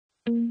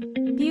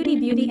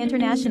Beauty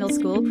International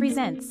School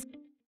presents.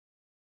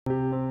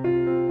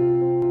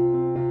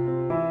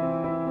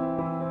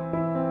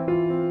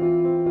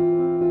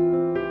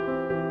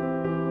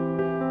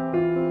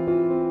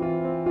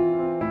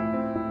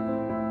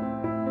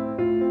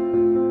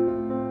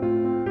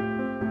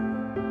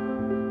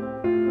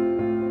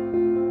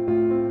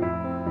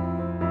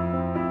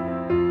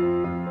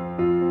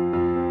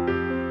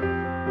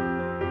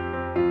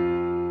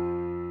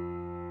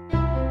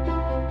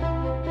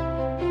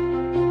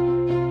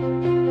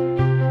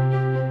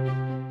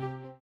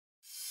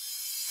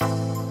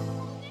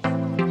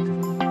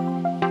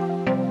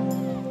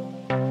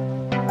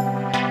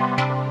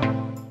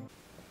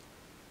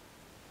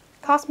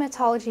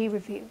 Cosmetology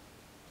Review,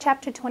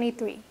 Chapter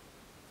 23,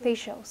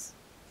 Facials.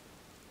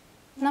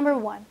 Number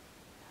 1.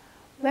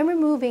 When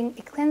removing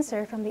a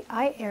cleanser from the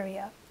eye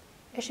area,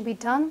 it should be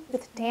done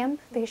with damp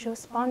facial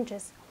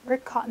sponges or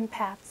cotton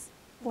pads.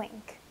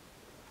 Blank.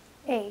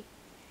 A.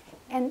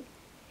 In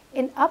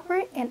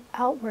upward and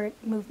outward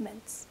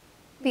movements.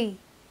 B.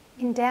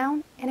 In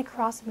down and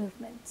across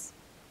movements.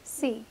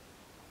 C.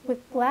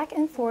 With back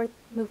and forth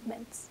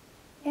movements.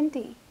 And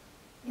D.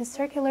 In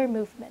circular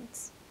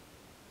movements.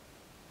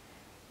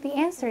 The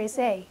answer is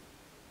A,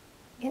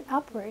 in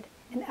upward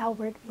and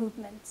outward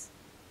movements.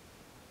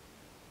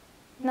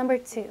 Number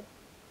 2.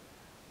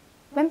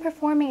 When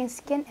performing a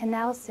skin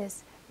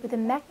analysis with a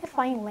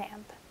magnifying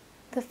lamp,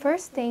 the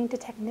first thing the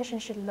technician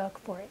should look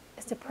for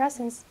is the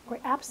presence or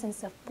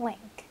absence of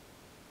blank.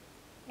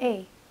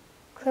 A.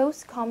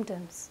 Closed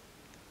condoms.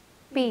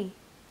 B.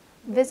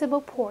 Visible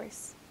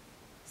pores.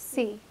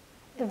 C.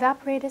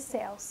 Evaporated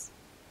cells.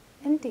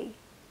 And D.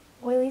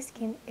 Oily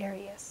skin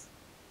areas.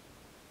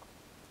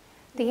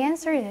 The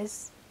answer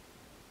is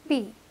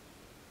B.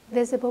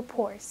 Visible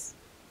pores.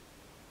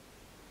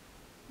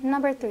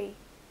 Number 3.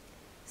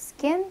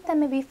 Skin that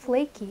may be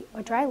flaky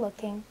or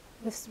dry-looking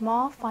with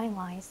small fine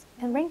lines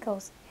and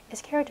wrinkles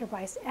is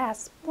characterized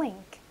as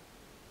blank.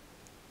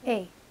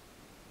 A.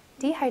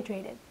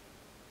 Dehydrated.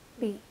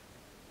 B.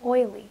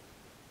 Oily.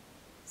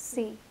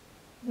 C.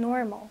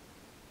 Normal.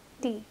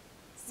 D.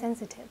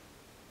 Sensitive.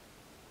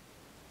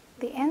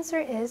 The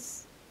answer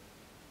is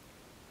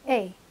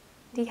A.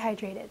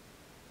 Dehydrated.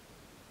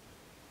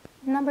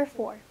 Number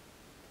 4.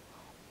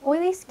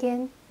 Oily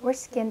skin or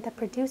skin that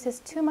produces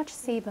too much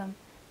sebum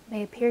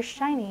may appear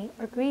shiny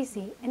or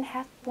greasy and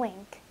have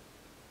blank.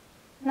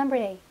 Number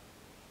A.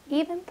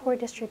 Even pore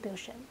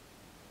distribution.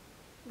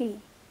 B.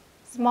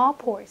 Small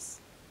pores.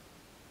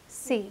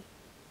 C.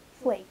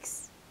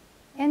 Flakes.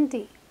 And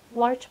D.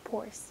 Large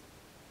pores.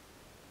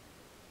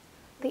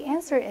 The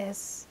answer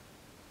is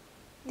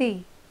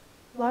D.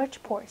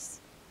 Large pores.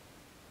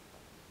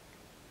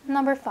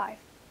 Number 5.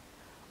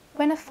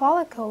 When a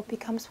follicle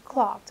becomes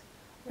clogged,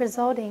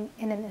 resulting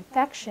in an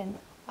infection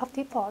of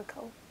the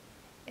follicle,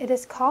 it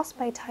is caused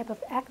by a type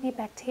of acne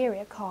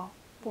bacteria called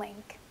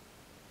blank.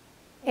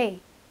 A.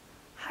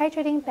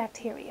 Hydrating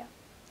bacteria.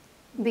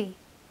 B.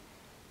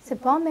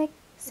 Seborrheic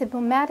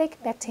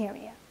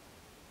bacteria.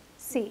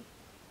 C.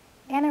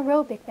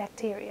 Anaerobic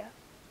bacteria.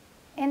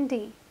 And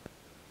D.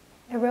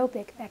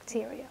 Aerobic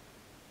bacteria.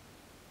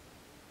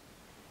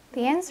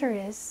 The answer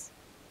is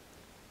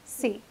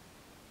C.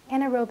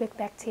 Anaerobic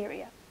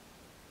bacteria.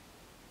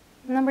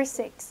 Number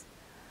 6.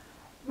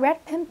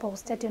 Red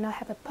pimples that do not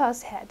have a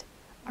pus head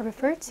are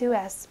referred to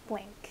as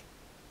blank.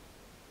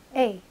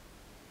 A.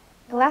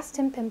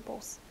 Elastin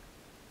pimples.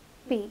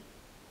 B.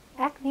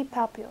 Acne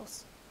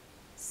papules.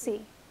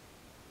 C.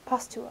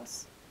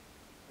 Pustules.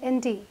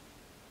 And D.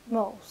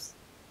 Moles.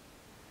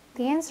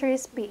 The answer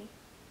is B.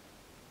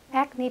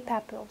 Acne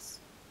papules.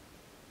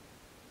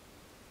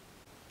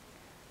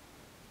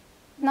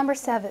 Number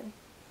 7.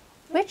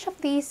 Which of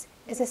these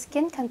is a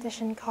skin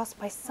condition caused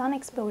by sun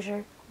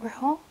exposure or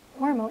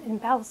hormone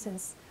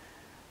imbalances,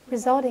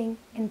 resulting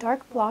in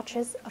dark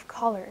blotches of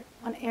color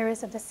on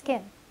areas of the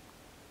skin?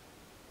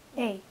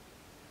 A.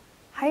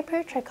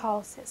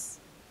 Hypertrichosis.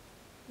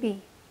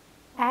 B.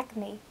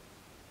 Acne.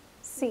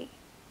 C.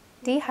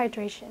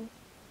 Dehydration.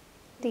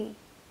 D.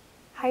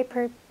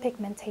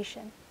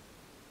 Hyperpigmentation.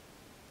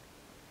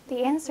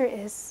 The answer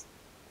is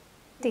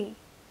D.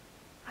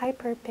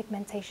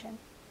 Hyperpigmentation.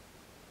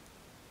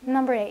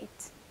 Number 8.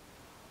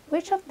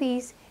 Which of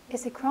these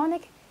is a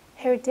chronic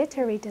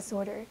hereditary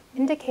disorder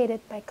indicated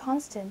by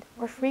constant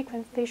or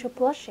frequent facial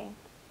blushing?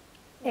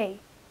 A.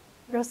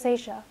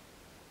 Rosacea.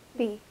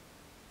 B.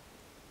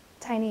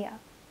 Tinea.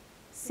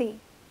 C.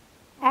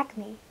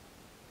 Acne.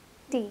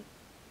 D.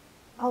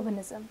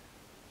 Albinism.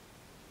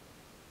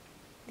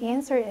 The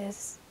answer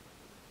is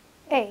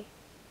A.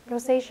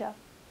 Rosacea.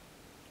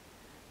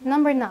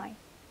 Number 9.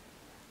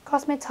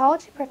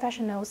 Cosmetology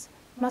professionals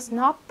must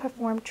not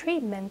perform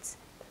treatments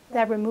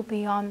that remove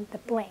beyond the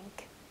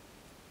blank.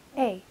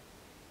 A.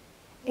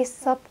 A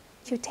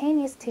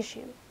subcutaneous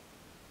tissue.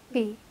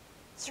 B.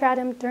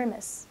 Stratum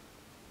dermis.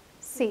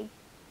 C.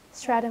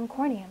 Stratum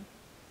corneum.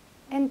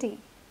 And D.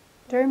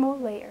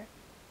 Dermal layer.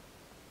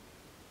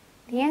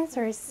 The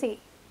answer is C.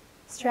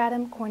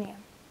 Stratum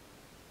corneum.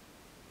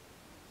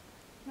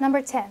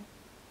 Number 10.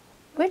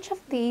 Which of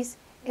these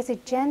is a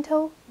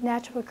gentle,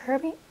 natural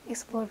curving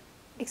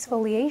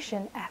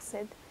exfoliation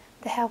acid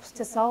that helps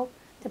dissolve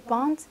the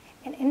bonds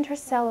and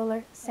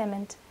intercellular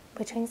cement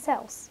between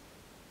cells.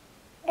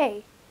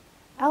 A.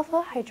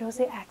 Alpha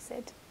hydroxy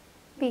acid.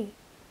 B.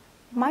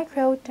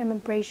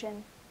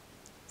 Microdermabrasion.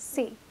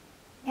 C.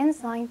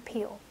 Enzyme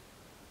peel.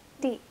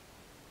 D.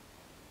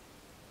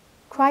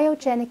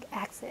 Cryogenic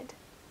acid.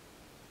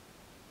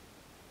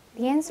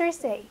 The answer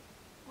is A.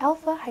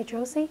 Alpha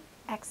hydroxy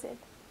acid.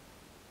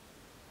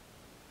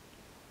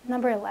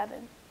 Number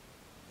 11.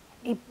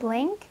 A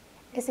blank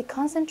is a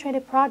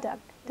concentrated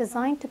product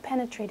designed to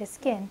penetrate the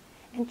skin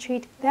and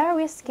treat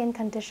various skin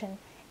conditions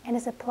and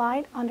is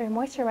applied under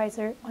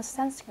moisturizer or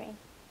sunscreen.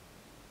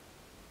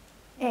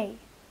 A.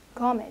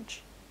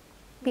 Gommage.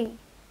 B.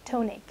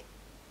 Tonic.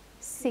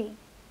 C.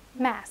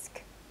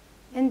 Mask.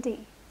 And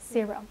D.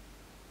 Serum.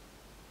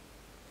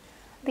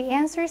 The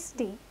answer is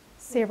D.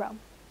 Serum.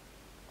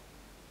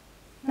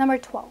 Number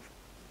 12.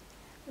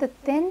 The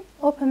thin,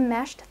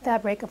 open-meshed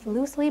fabric of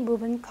loosely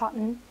woven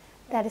cotton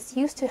that is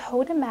used to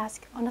hold a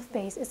mask on the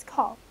face is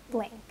called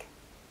blank.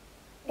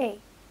 A.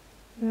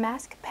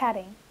 Mask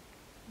padding.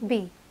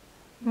 B.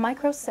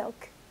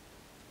 Microsilk.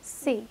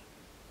 C.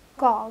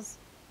 Gauze.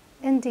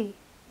 And D.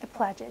 A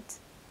plaget.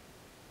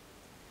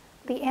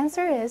 The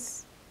answer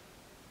is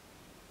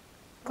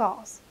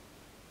gauze.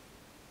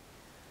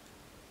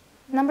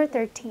 Number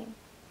 13.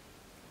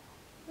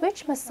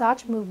 Which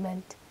massage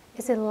movement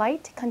is a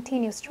light,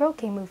 continuous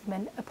stroking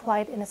movement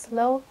applied in a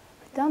slow,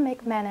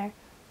 rhythmic manner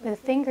with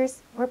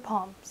fingers or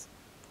palms?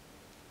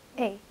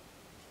 A.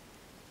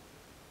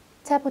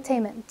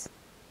 Tapotement.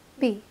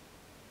 B.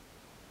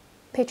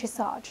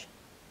 Pétrissage.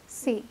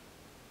 C.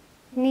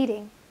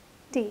 Kneading.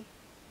 D.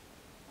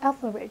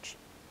 Effleurage.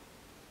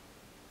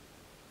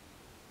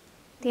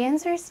 The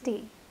answer is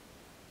D.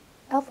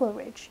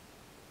 Effleurage.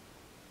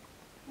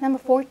 Number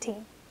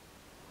 14.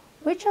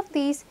 Which of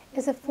these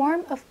is a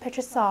form of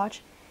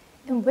pétrissage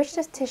in which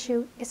the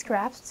tissue is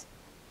grasped,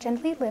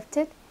 gently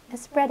lifted, and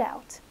spread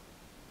out?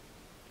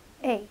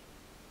 A.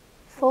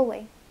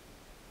 Folding.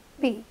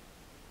 B.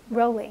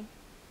 Rolling.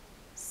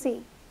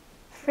 C.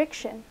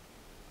 Friction.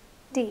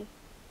 D.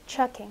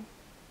 Chucking.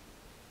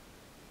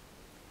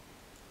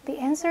 The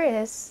answer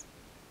is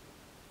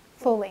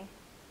folding.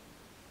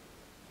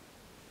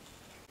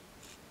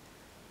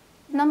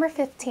 Number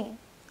 15.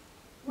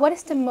 What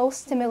is the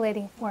most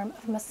stimulating form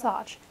of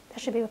massage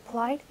that should be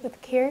applied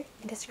with care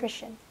and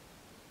discretion?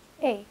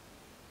 A.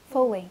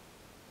 Folding.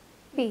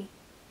 B.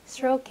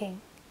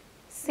 Stroking.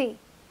 C.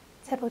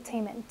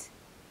 Tapotement.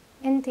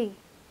 And D.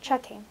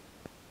 Chucking.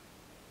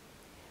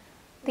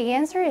 The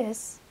answer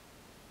is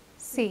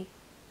C.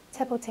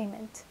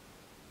 Tapotement.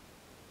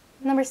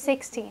 Number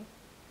 16.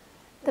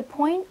 The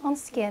point on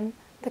skin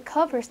that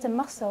covers the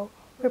muscle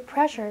where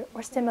pressure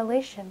or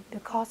stimulation to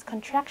cause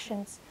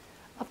contractions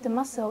of the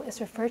muscle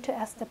is referred to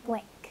as the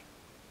blank.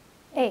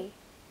 A.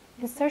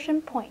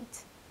 Insertion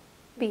point.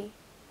 B.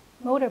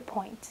 Motor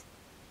point.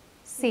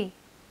 C.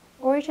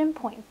 Origin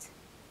point.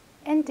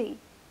 And D.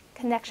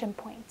 Connection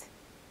point.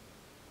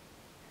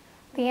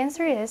 The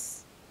answer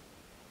is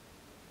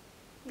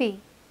B.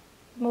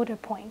 Motor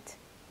point.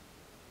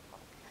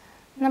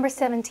 Number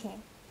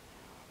 17.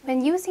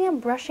 When using a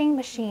brushing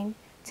machine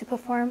to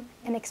perform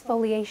an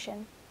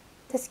exfoliation,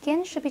 the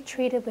skin should be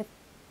treated with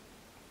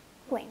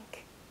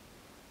blank.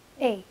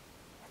 A.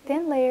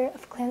 Thin layer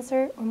of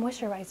cleanser or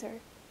moisturizer.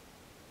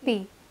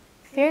 B.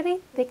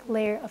 Fairly thick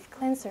layer of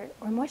cleanser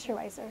or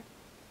moisturizer.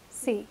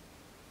 C.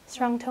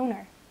 Strong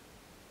toner.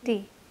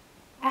 D.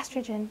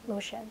 Estrogen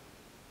lotion.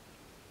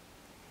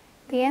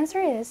 The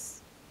answer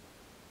is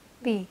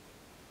B.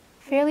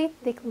 Fairly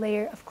thick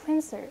layer of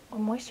cleanser or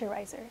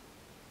moisturizer.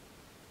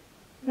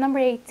 Number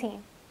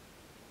 18.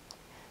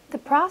 The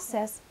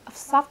process of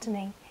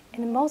softening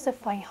and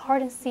emulsifying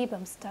hardened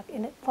sebum stuck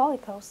in the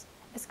follicles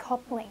is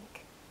called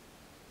blank.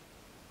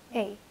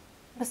 A.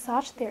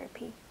 Massage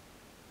therapy.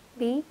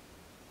 B.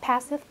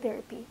 Passive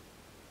therapy.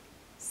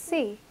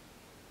 C.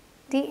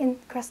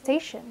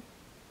 Deincrustation.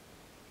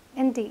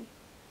 And D.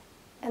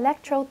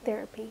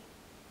 Electrotherapy.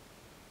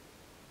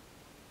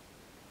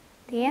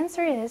 The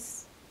answer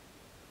is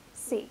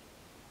C.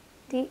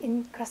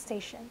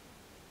 Deincrustation.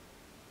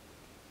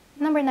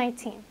 Number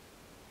 19.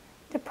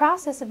 The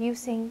process of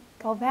using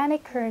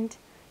galvanic current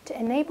to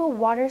enable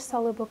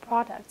water-soluble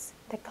products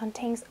that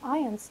contains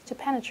ions to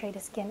penetrate the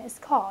skin is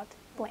called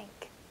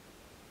blank.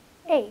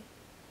 A.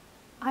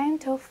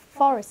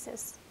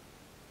 Iontophoresis.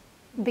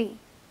 B.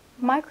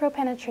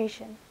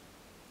 Micropenetration.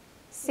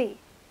 C.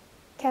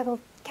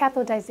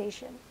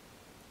 Cathodization.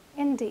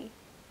 And D.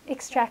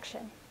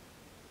 Extraction.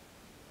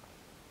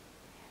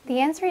 The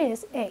answer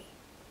is A.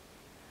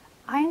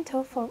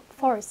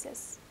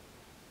 Iontophoresis.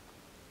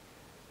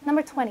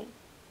 Number 20.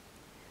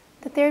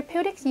 The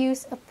therapeutic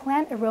use of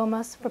plant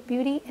aromas for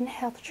beauty and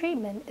health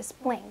treatment is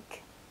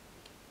blank.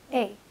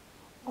 A.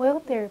 Oil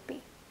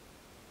therapy.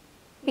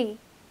 B.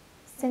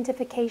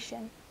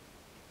 Scentification.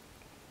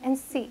 And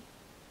C.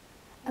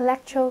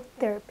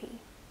 Electrotherapy.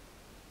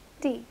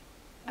 D.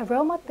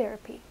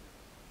 Aromatherapy.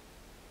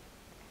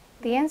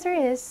 The answer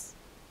is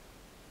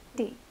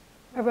D.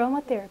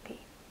 Aromatherapy.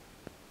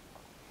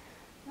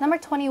 Number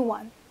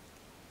 21.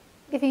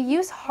 If you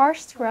use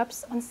harsh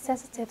scrubs on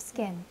sensitive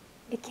skin,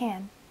 it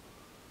can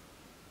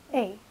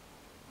A.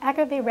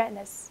 Aggravate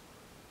redness.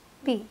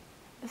 B.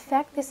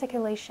 Affect the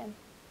circulation.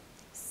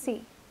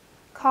 C.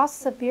 Cause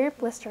severe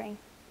blistering.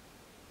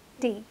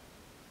 D.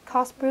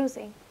 Cause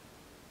bruising.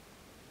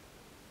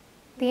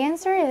 The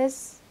answer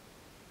is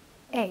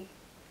A.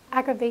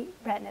 Aggravate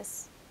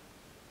redness.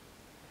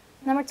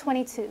 Number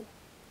 22.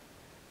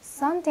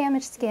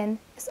 Sun-damaged skin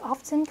is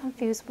often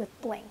confused with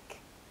blank.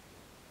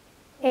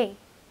 A.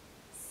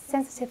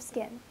 Sensitive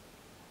skin.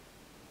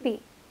 B.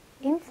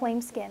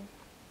 Inflamed skin.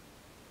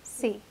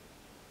 C.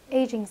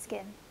 Aging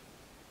skin.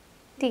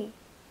 D.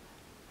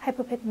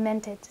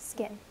 Hypopigmented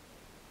skin.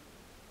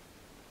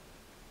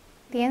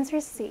 The answer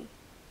is C.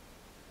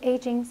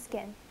 Aging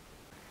skin.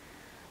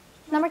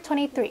 Number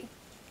 23.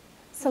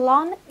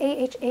 Salon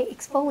AHA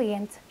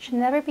exfoliant should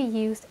never be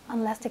used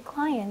unless the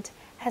client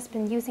has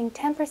been using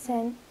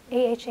 10%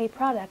 AHA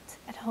product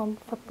at home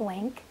for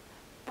blank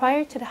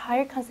prior to the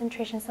higher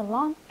concentration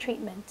salon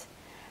treatment,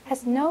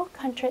 has no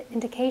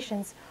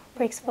contraindications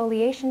for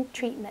exfoliation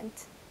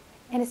treatment,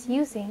 and is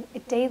using a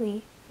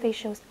daily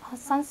facial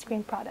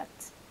sunscreen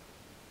product.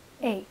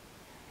 A.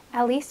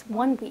 At least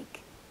 1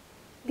 week.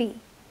 B.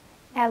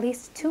 At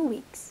least 2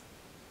 weeks.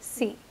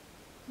 C.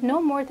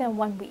 No more than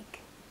 1 week.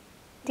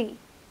 D.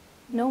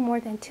 No more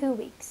than 2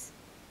 weeks.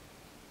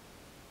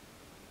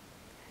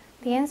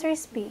 The answer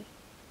is B.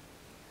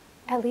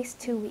 At least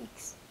 2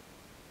 weeks.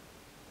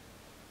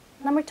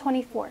 Number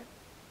 24.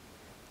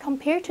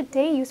 Compared to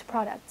day-use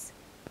products,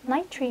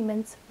 night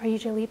treatments are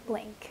usually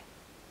blank.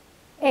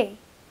 A.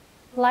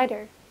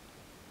 Lighter.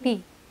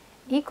 B.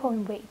 Equal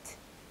in weight.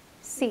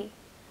 C.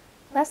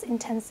 Less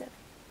intensive.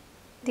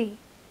 D.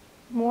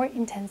 More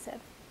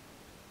intensive.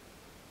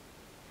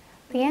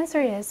 The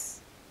answer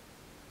is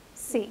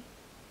C.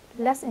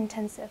 Less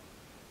intensive.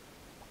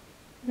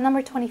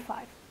 Number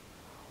 25.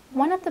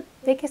 One of the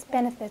biggest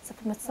benefits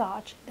of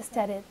massage is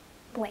that it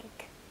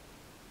blank.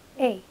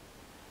 A.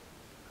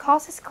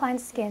 Causes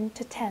client's skin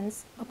to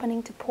tense,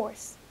 opening to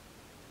pores.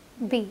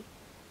 B.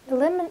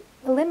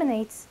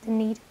 Eliminates the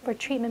need for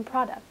treatment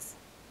products.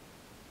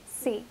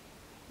 C.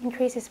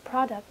 Increases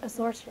product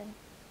absorption.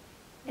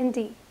 And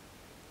D.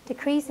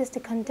 Decreases the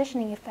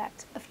conditioning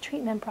effect of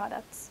treatment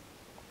products.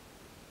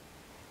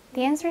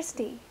 The answer is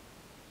D.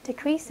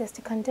 Decreases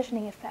the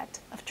conditioning effect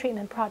of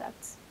treatment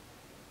products.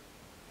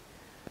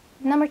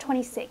 Number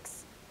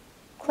 26.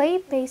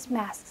 Clay-based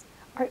masks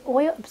are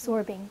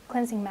oil-absorbing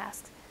cleansing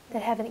masks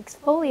that have an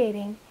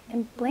exfoliating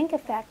and blank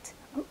effect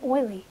on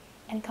oily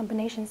and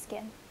combination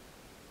skin.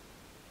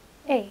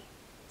 A.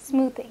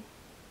 Smoothing.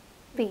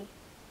 B.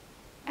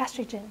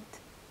 Astringent.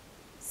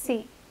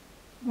 C.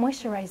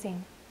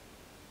 Moisturizing.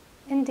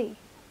 And D.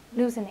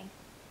 Loosening.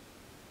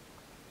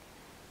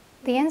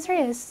 The answer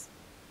is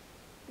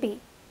B.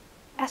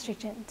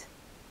 Astringent.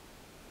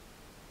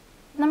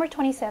 Number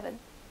 27.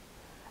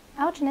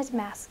 Alginate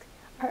masks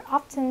are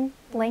often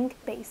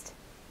blank-based.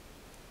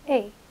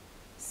 A.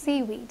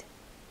 Seaweed.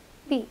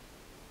 B.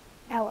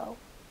 Aloe.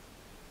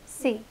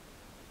 C.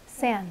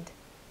 Sand.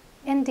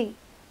 And D.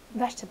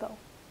 Vegetable.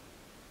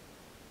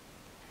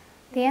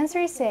 The answer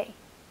is A.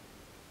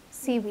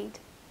 Seaweed.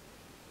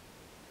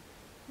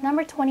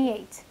 Number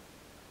 28.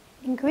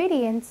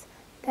 Ingredients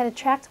that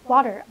attract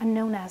water are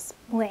known as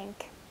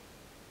blank.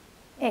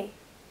 A.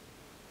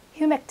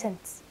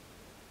 Humectants.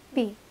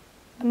 B.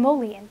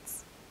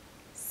 Emollients.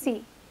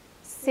 C.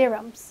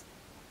 Serums.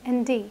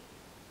 And D.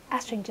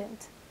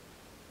 Astringent.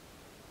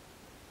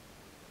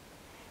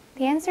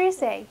 The answer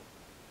is A.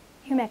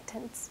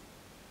 Humectants.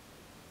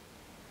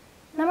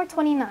 Number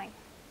 29.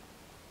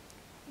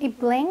 A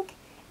blank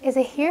is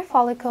a hair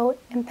follicle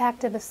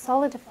impacted with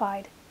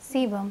solidified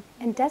sebum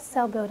and dead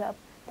cell buildup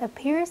that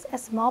appears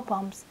as small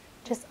bumps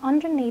just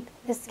underneath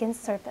the skin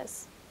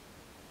surface.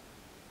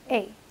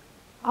 A.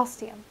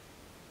 Ostium.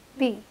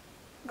 B.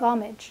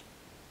 Gommage.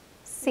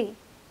 C.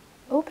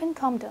 Open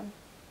condom.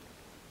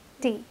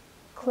 D.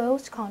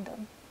 Closed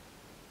condom.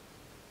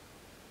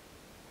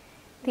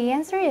 The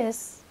answer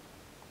is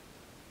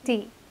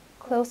D.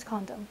 Closed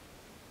condom.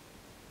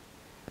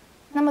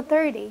 Number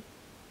 30.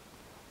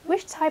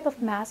 Which type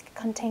of mask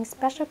contains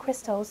special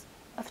crystals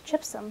of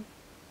gypsum?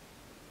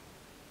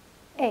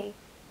 A.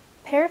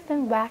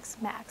 Paraffin wax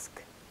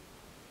mask.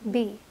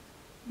 B.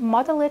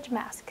 Modelage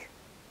mask.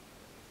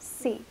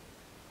 C.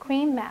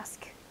 Cream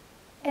mask.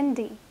 And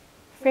D.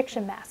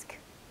 Friction mask.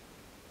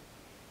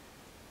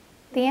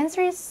 The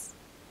answer is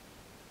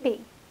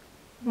B.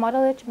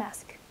 Modelage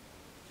mask.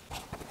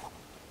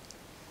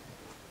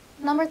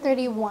 Number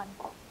 31.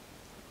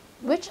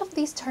 Which of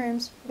these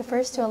terms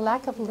refers to a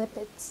lack of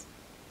lipids?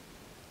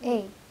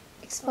 A.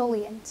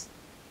 Exfoliant.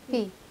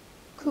 B.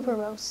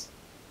 Couperose.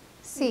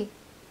 C.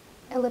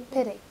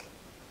 Allipidic.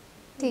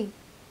 D.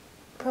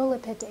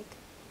 Prolipidic.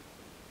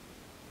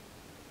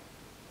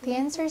 The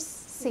answer is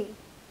C.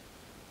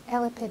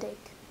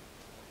 Allipidic.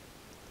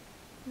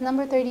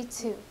 Number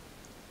 32.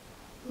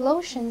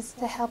 Lotions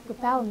that help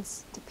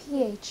rebalance the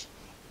pH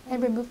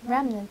and remove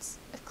remnants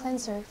of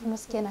cleanser from the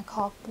skin are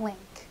called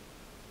blank.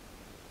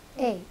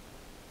 A.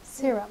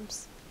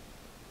 Serums.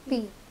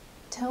 B.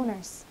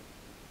 Toners.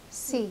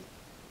 C.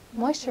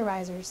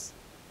 Moisturizers.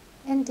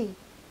 And D.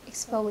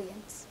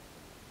 Exfoliants.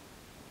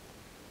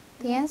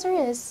 The answer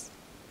is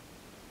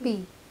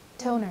B.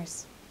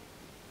 Toners.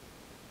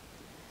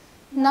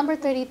 Number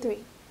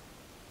 33.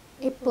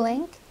 A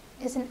blank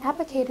is an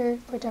applicator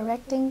for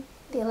directing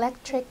the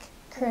electric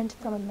current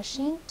from a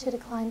machine to the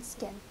client's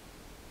skin.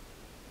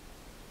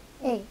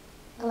 A.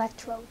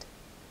 Electrode.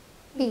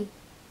 B.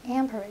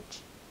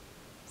 Amperage.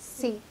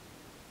 C.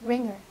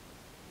 Ringer.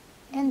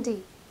 And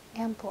D.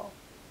 Ampoule.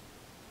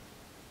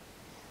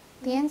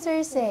 The answer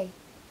is A.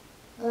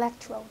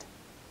 Electrode.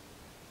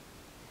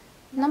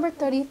 Number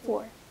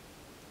 34.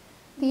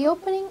 The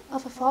opening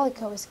of a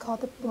follicle is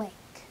called the blank.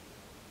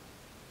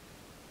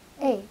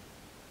 A.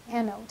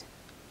 Anode.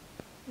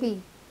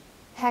 B.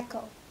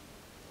 Hackle.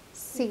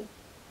 C.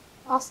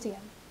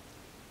 Ostium.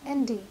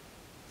 And D.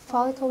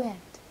 Follicle end.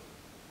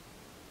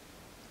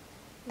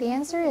 The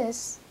answer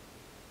is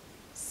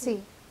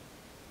C.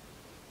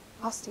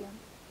 Ostium.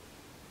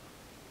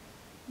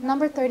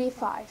 Number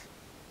 35.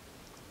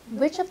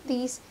 Which of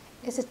these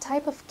is a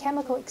type of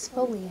chemical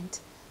exfoliant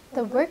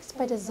that works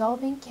by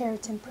dissolving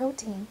keratin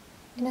protein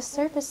in the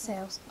surface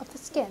cells of the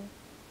skin?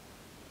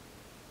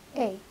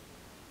 A.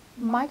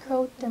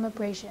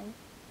 Microdermabrasion.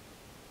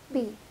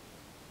 B.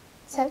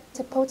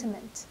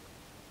 Tepotement.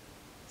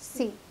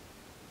 C.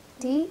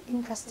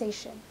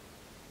 De-incrustation.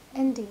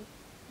 And D.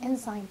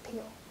 Enzyme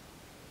peel.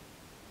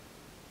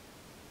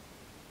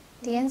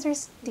 The answer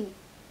is D.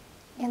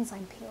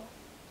 Enzyme peel.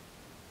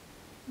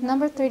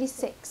 Number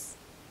 36.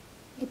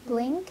 A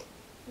blank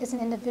is an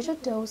individual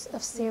dose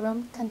of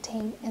serum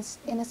contained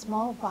in a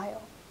small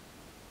vial.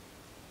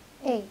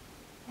 A.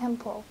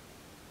 Ampoule.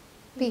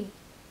 B.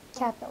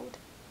 Cathode.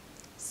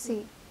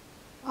 C.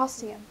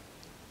 Ostium.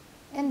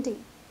 And D.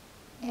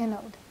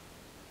 Anode.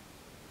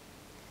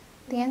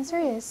 The answer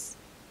is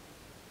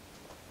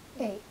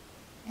A.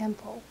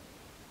 Ampoule.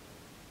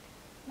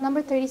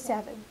 Number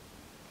 37.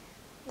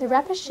 The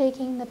rapid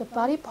shaking of a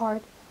body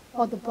part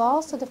while the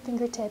balls of the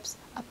fingertips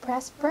are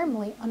pressed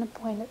firmly on a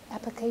point of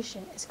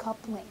application is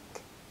called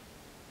blank.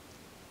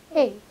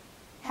 A.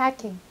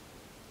 Hacking.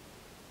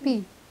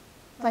 B.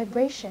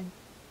 Vibration.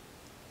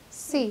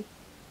 C.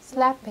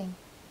 Slapping.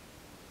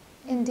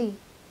 And D.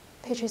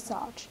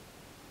 Pétrissage.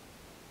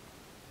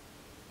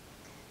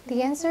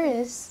 The answer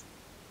is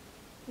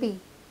B.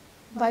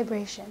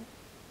 Vibration.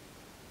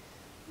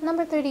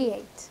 Number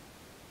 38.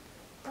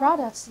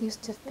 Products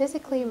used to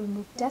physically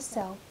remove dead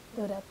cell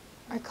buildup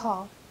are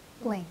called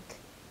blank.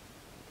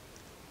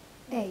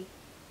 A.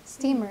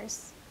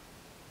 Steamers.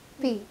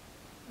 B.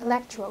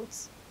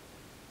 Electrodes.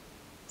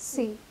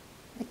 C.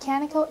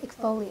 Mechanical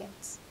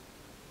exfoliants.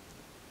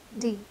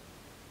 D.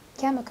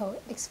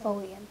 Chemical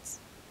exfoliants.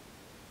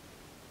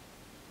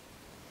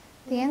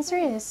 The answer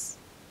is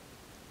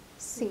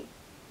C.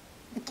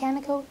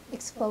 Mechanical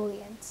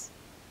exfoliants.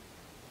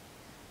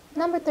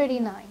 Number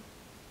 39.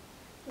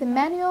 The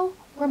manual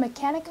or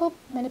mechanical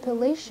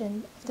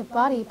manipulation of the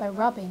body by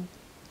rubbing,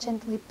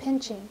 gently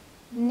pinching,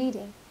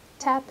 kneading,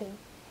 tapping,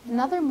 and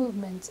other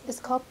movements is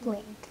called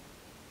blank.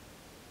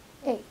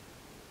 A.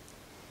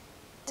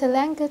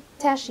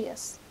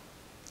 Telangiectasias.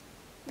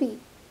 B.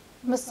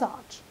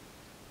 Massage.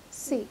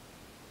 C.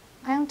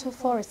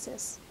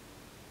 Iontophoresis.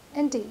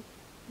 And D.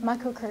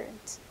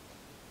 Microcurrent.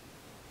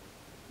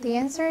 The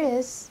answer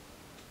is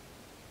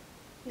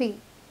B.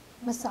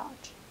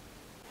 Massage.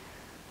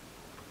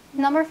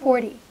 Number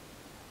 40.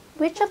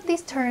 Which of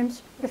these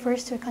terms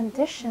refers to a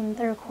condition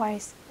that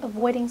requires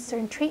avoiding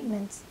certain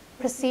treatments,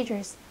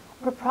 procedures,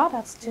 or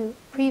products to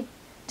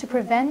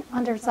prevent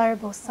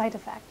undesirable side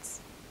effects?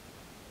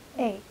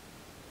 A.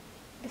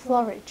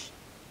 Effleurage.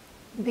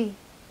 B.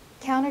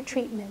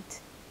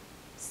 Counter-treatment.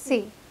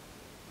 C.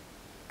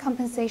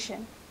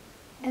 Compensation.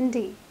 And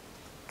D.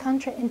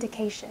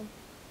 Contraindication.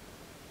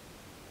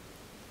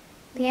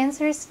 The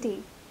answer is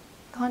D.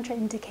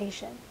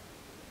 Contraindication.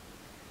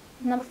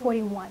 Number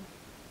 41.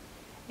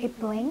 A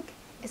blank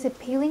is a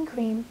peeling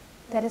cream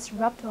that is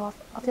rubbed off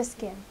of the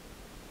skin.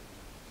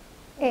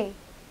 A.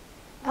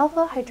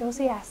 Alpha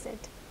hydroxy acid.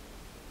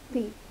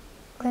 B.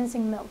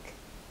 Cleansing milk.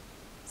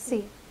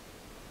 C.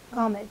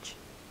 Gomage.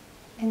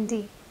 And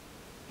D.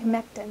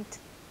 Humectant.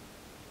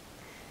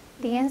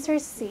 The answer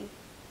is C.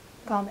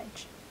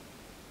 Gomage.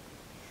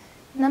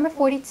 Number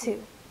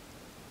 42.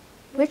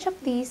 Which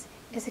of these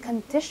is a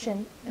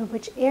condition in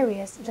which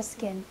areas of the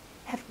skin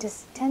have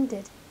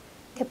distended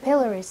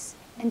capillaries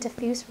and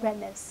diffuse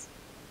redness?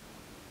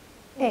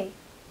 A.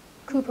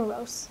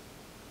 Cuperose.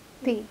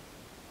 B.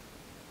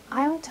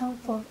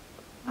 Iontophoresis.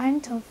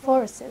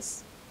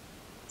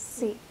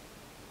 C.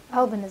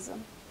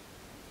 Albinism.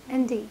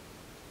 And D.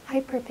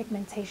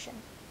 Hyperpigmentation.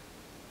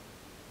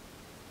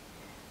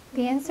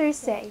 The answer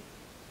is A.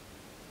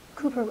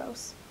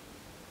 Cuperose.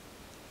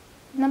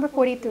 Number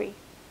 43.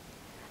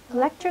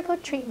 Electrical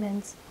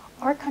treatments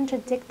are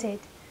contradicted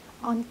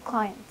on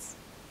clients.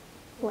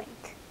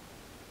 Blank.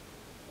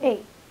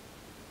 A.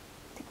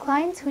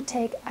 clients who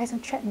take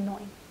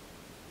isotretinoin.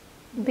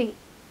 B.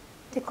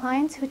 To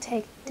clients who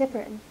take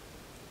differin.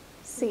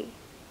 C.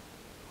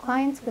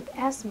 Clients with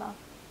asthma.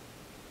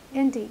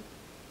 And D.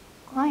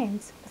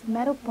 Clients with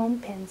metal bone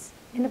pins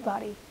in the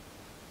body.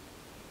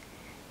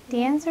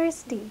 The answer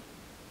is D.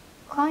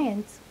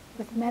 Clients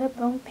with metal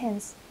bone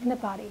pins in the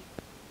body.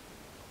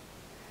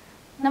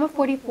 Number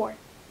 44.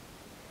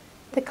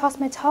 The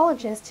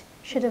cosmetologist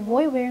should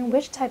avoid wearing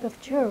which type of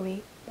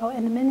jewelry while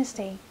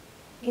administering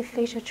a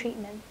facial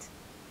treatment?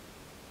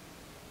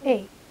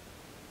 A.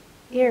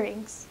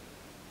 Earrings.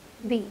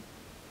 B.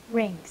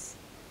 Rings.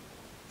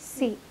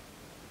 C.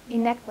 A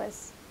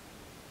necklace.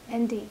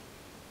 And D.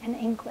 An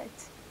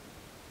anklet.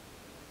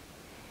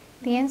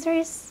 The answer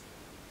is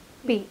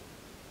B.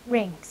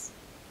 Rings.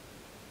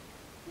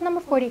 Number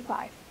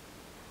 45.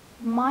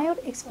 Mild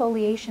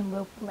exfoliation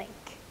will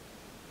blink.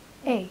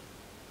 A.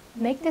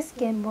 Make the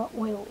skin more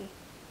oily.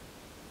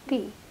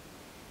 B.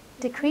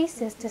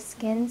 Decreases the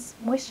skin's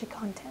moisture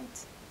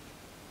content.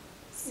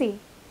 C.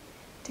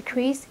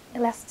 Decrease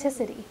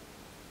elasticity.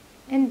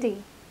 And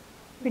D.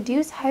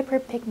 Reduce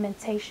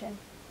hyperpigmentation.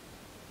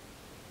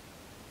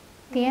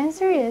 The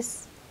answer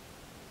is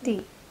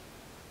D.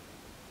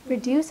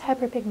 Reduce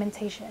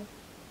hyperpigmentation.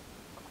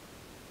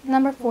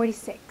 Number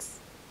 46.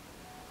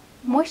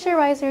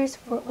 Moisturizers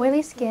for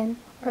oily skin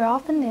are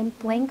often in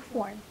blank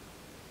form.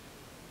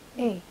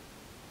 A.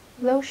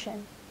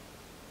 Lotion.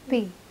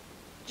 B.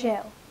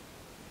 Gel.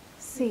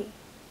 C.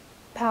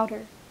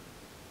 Powder.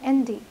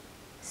 And D.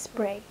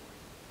 Spray.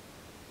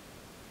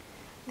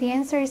 The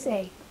answer is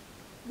A.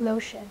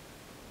 Lotion.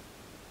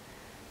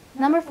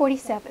 Number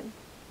 47.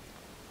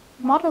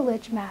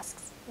 Modelage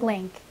masks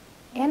blank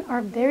and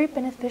are very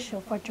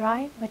beneficial for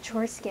dry,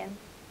 mature skin.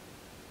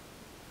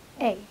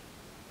 A.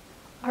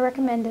 Are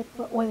recommended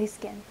for oily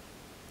skin.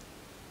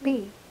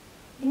 B.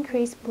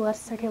 Increase blood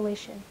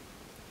circulation.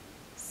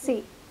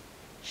 C.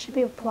 Should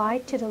be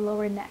applied to the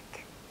lower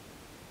neck.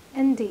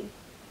 And D.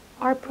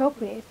 Are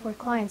appropriate for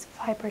clients with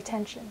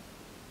hypertension.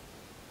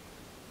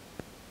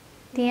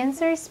 The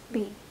answer is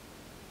B.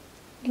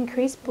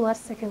 Increase blood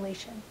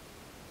circulation.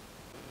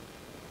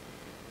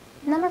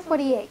 Number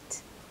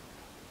 48.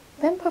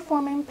 When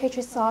performing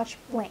pétrissage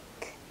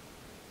blank.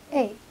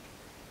 A.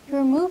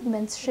 Your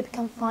movements should be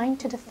confined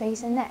to the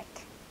face and neck.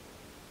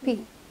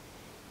 B.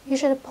 You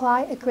should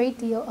apply a great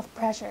deal of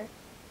pressure.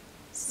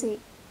 C.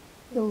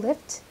 You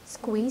lift,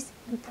 squeeze,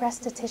 and press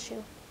the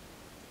tissue.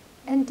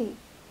 And D.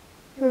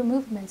 Your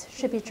movements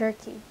should be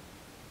jerky.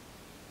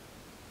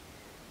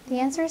 The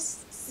answer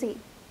is C.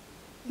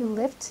 You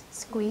lift,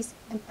 squeeze,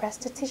 and press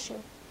the tissue.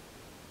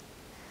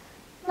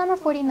 Number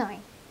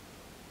 49.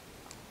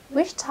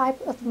 Which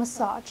type of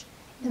massage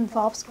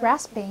involves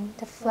grasping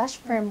the flesh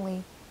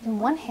firmly in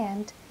one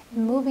hand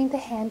and moving the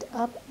hand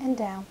up and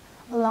down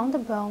along the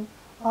bone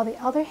while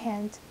the other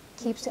hand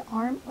keeps the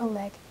arm or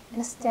leg in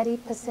a steady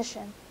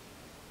position?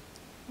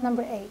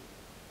 Number A.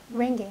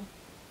 Ringing.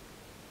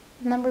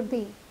 Number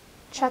B.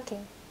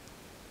 Chucking.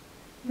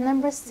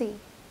 Number C.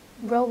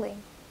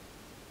 Rolling.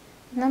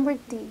 Number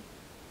D.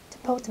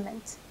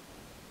 Deportment.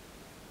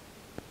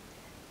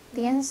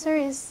 The answer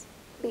is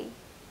B.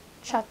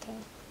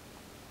 Chucking.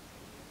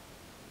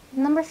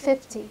 Number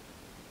 50.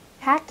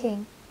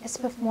 Hacking is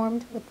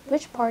performed with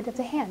which part of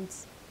the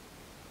hands?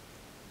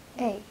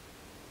 A.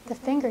 The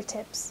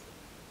fingertips.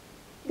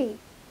 B.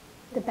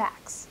 The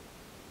backs.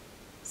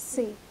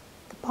 C.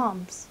 The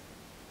palms.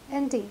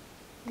 And D.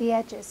 The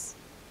edges.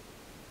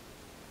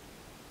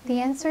 The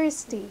answer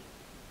is D.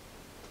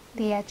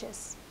 The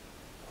edges.